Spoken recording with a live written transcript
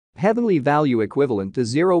Heavenly value equivalent to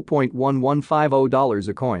 $0.1150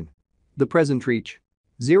 a coin. The present reach.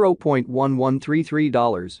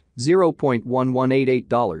 $0.1133,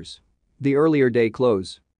 $0.1188. The earlier day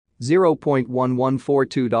close.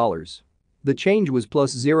 $0.1142. The change was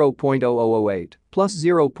plus 0.0008, plus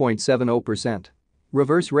 0.70%.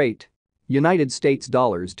 Reverse rate. United States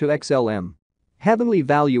dollars to XLM. Heavenly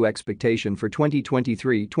value expectation for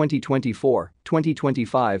 2023, 2024,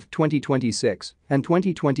 2025, 2026, and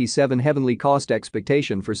 2027. Heavenly cost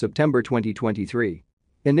expectation for September 2023.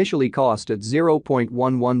 Initially cost at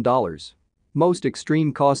 $0.11. Most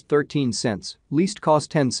extreme cost 13 cents, least cost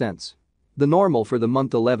 10 cents. The normal for the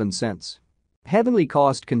month 11 cents. Heavenly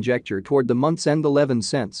cost conjecture toward the month's end 11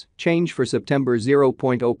 cents, change for September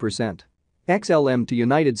 0.0%. XLM to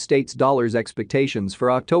United States dollars expectations for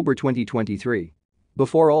October 2023.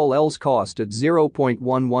 Before all else cost at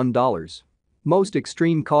 $0.11. Most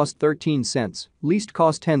extreme cost 13 cents, least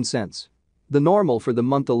cost 10 cents. The normal for the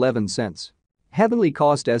month 11 cents. Heavenly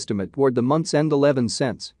cost estimate toward the month's end 11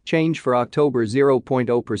 cents, change for October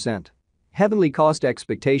 0.0%. Heavenly cost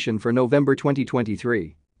expectation for November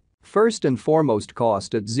 2023. First and foremost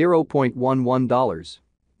cost at $0.11.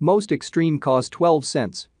 Most extreme cost 12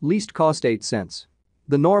 cents, least cost 8 cents.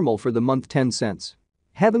 The normal for the month 10 cents.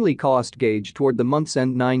 Heavenly cost gauge toward the month's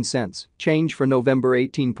end 9 cents, change for November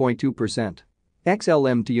 18.2%.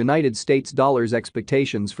 XLM to United States dollars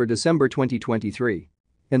expectations for December 2023.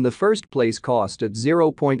 In the first place cost at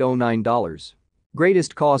 $0.09.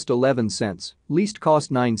 Greatest cost 11 cents, least cost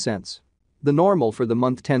 9 cents. The normal for the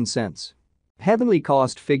month 10 cents. Heavenly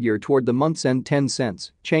cost figure toward the month's end 10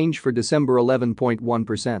 cents, change for December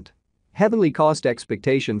 11.1%. Heavenly cost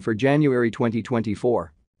expectation for January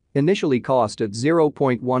 2024. Initially cost at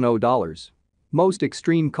 $0.10. Most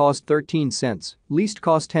extreme cost 13 cents, least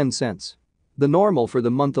cost 10 cents. The normal for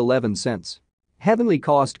the month 11 cents. Heavenly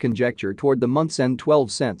cost conjecture toward the month's end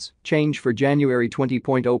 12 cents, change for January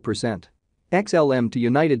 20.0%. XLM to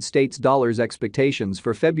United States dollars expectations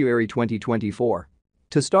for February 2024.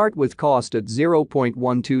 To start with cost at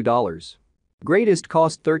 $0.12. Greatest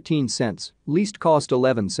cost 13 cents, least cost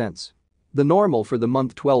 11 cents. The normal for the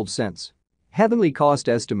month 12 cents. Heavenly cost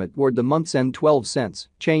estimate toward the month's end 12 cents,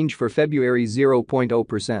 change for February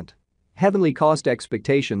 0.0%. Heavenly cost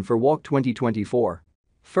expectation for WOC 2024.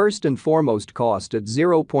 First and foremost cost at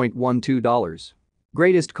 $0.12.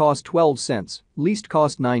 Greatest cost 12 cents, least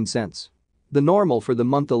cost 9 cents. The normal for the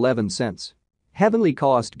month 11 cents. Heavenly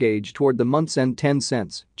cost gauge toward the month's end 10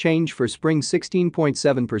 cents, change for spring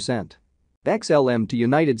 16.7%. XLM to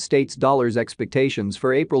United States dollars expectations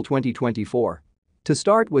for April 2024. To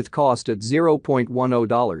start with cost at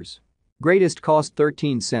 $0.10. Greatest cost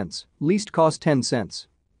 13 cents, least cost 10 cents.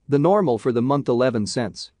 The normal for the month 11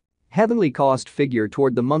 cents. Heavenly cost figure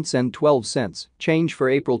toward the month's end 12 cents, change for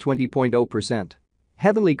April 20.0%.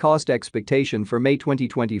 Heavenly cost expectation for May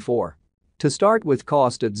 2024. To start with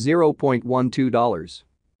cost at $0.12.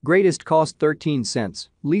 Greatest cost 13 cents,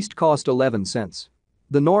 least cost 11 cents.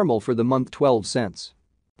 The normal for the month 12 cents.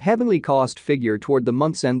 Heavenly cost figure toward the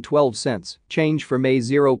month's end 12 cents, change for May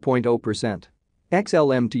 0.0%.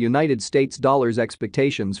 XLM to United States dollars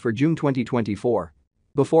expectations for June 2024.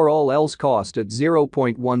 Before all else cost at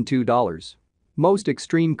 $0.12. Most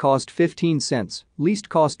extreme cost 15 cents, least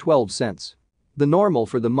cost 12 cents. The normal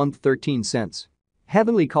for the month 13 cents.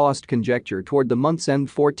 Heavenly cost conjecture toward the month's end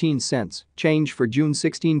 14 cents, change for June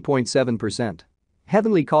 16.7%.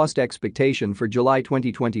 Heavenly cost expectation for July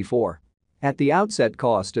 2024. At the outset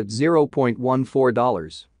cost at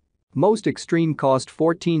 $0.14. Most extreme cost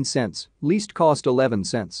 14 cents, least cost 11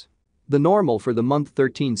 cents. The normal for the month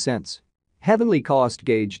 13 cents. Heavenly cost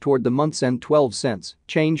gauge toward the month's end 12 cents,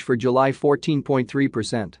 change for July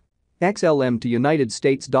 14.3%. XLM to United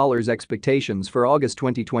States dollars expectations for August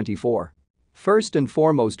 2024. First and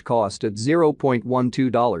foremost cost at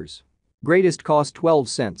 $0.12. Greatest cost 12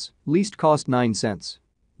 cents, least cost 9 cents.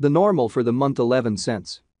 The normal for the month 11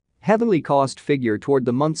 cents. Heavenly cost figure toward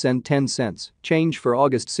the month's end 10 cents, change for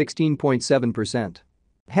August 16.7%.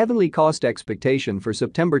 Heavenly cost expectation for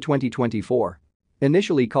September 2024.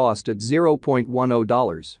 Initially cost at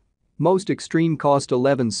 $0.10. Most extreme cost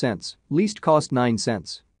 11 cents, least cost 9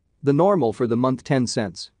 cents. The normal for the month 10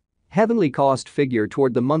 cents. Heavenly cost figure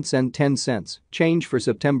toward the month's end 10 cents, change for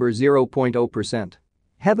September 0.0%.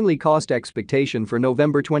 Heavenly cost expectation for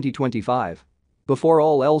November 2025. Before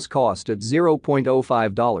all else cost at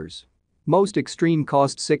 $0.05. Most extreme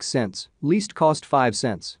cost 6 cents, least cost 5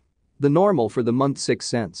 cents. The normal for the month 6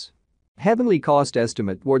 cents. Heavenly cost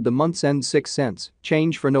estimate toward the month's end 6 cents,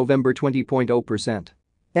 change for November 20.0%.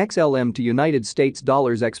 XLM to United States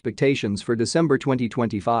dollars expectations for December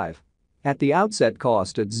 2025. At the outset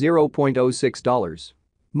cost at $0.06.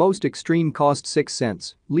 Most extreme cost 6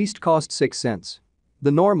 cents, least cost 6 cents.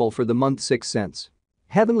 The normal for the month 6 cents.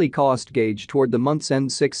 Heavenly cost gauge toward the month's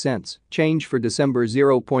end 6 cents, change for December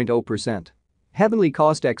 0.0%. Heavenly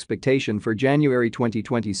cost expectation for January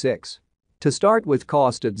 2026. To start with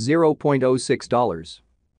cost at $0.06.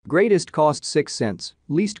 Greatest cost 6 cents,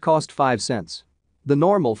 least cost 5 cents. The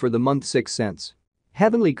normal for the month 6 cents.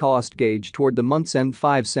 Heavenly cost gauge toward the month's end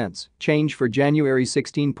 5 cents, change for January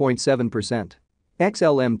 16.7%.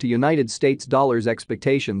 XLM to United States dollars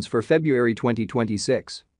expectations for February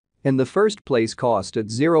 2026. In the first place cost at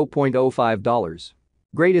 $0.05.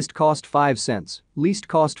 Greatest cost 5 cents, least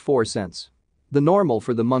cost 4 cents. The normal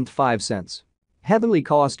for the month 5 cents. Heavenly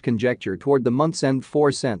cost conjecture toward the month's end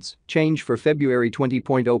 4 cents, change for February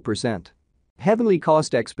 20.0%. Heavenly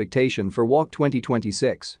cost expectation for WAC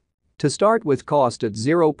 2026. To start with cost at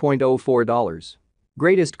 $0.04.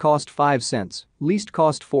 Greatest cost 5 cents, least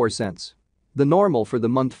cost 4 cents. The normal for the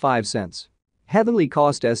month 5 cents. Heavenly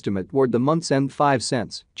cost estimate toward the month's end 5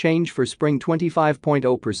 cents, change for spring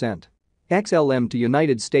 25.0%. XLM to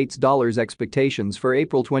United States dollars expectations for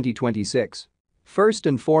April 2026. First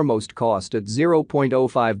and foremost cost at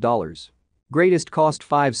 $0.05. Greatest cost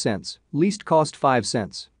 5 cents, least cost 5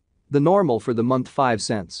 cents. The normal for the month 5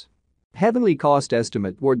 cents. Heavenly cost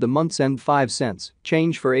estimate toward the month's end 5 cents,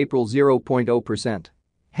 change for April 0.0%.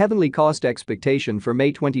 Heavenly cost expectation for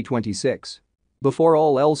May 2026. Before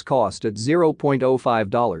all else cost at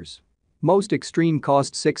 $0.05. Most extreme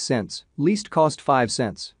cost 6 cents, least cost 5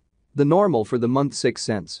 cents. The normal for the month 6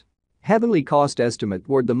 cents. Heavenly cost estimate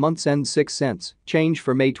toward the month's end 6 cents, change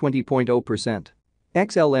for May 20.0%.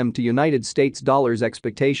 XLM to United States dollars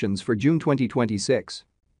expectations for June 2026.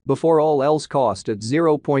 Before all else cost at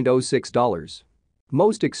 $0.06.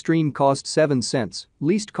 Most extreme cost 7 cents,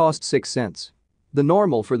 least cost 6 cents. The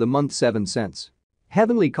normal for the month 7 cents.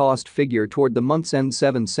 Heavenly cost figure toward the month's end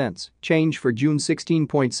 7 cents, change for June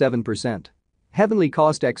 16.7%. Heavenly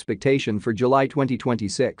cost expectation for July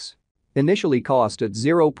 2026. Initially cost at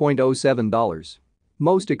 $0.07.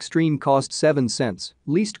 Most extreme cost 7 cents,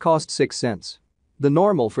 least cost 6 cents. The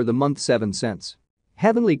normal for the month 7 cents.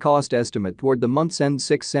 Heavenly cost estimate toward the month's end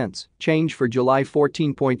 6 cents, change for July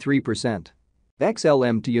 14.3%.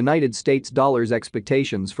 XLM to United States dollars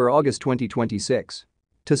expectations for August 2026.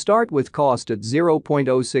 To start with cost at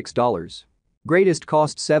 $0.06. Greatest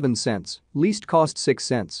cost 7 cents, least cost 6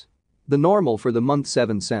 cents. The normal for the month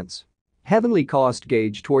 7 cents. Heavenly cost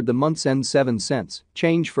gauge toward the month's end 7 cents,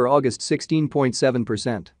 change for August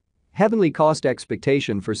 16.7%. Heavenly cost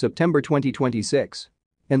expectation for September 2026.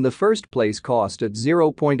 In the first place cost at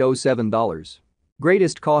 $0.07.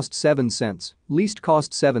 Greatest cost 7 cents, least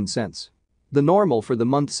cost 7 cents. The normal for the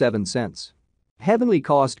month 7 cents. Heavenly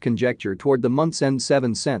cost conjecture toward the month's end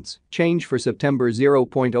 7 cents, change for September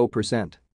 0.0%.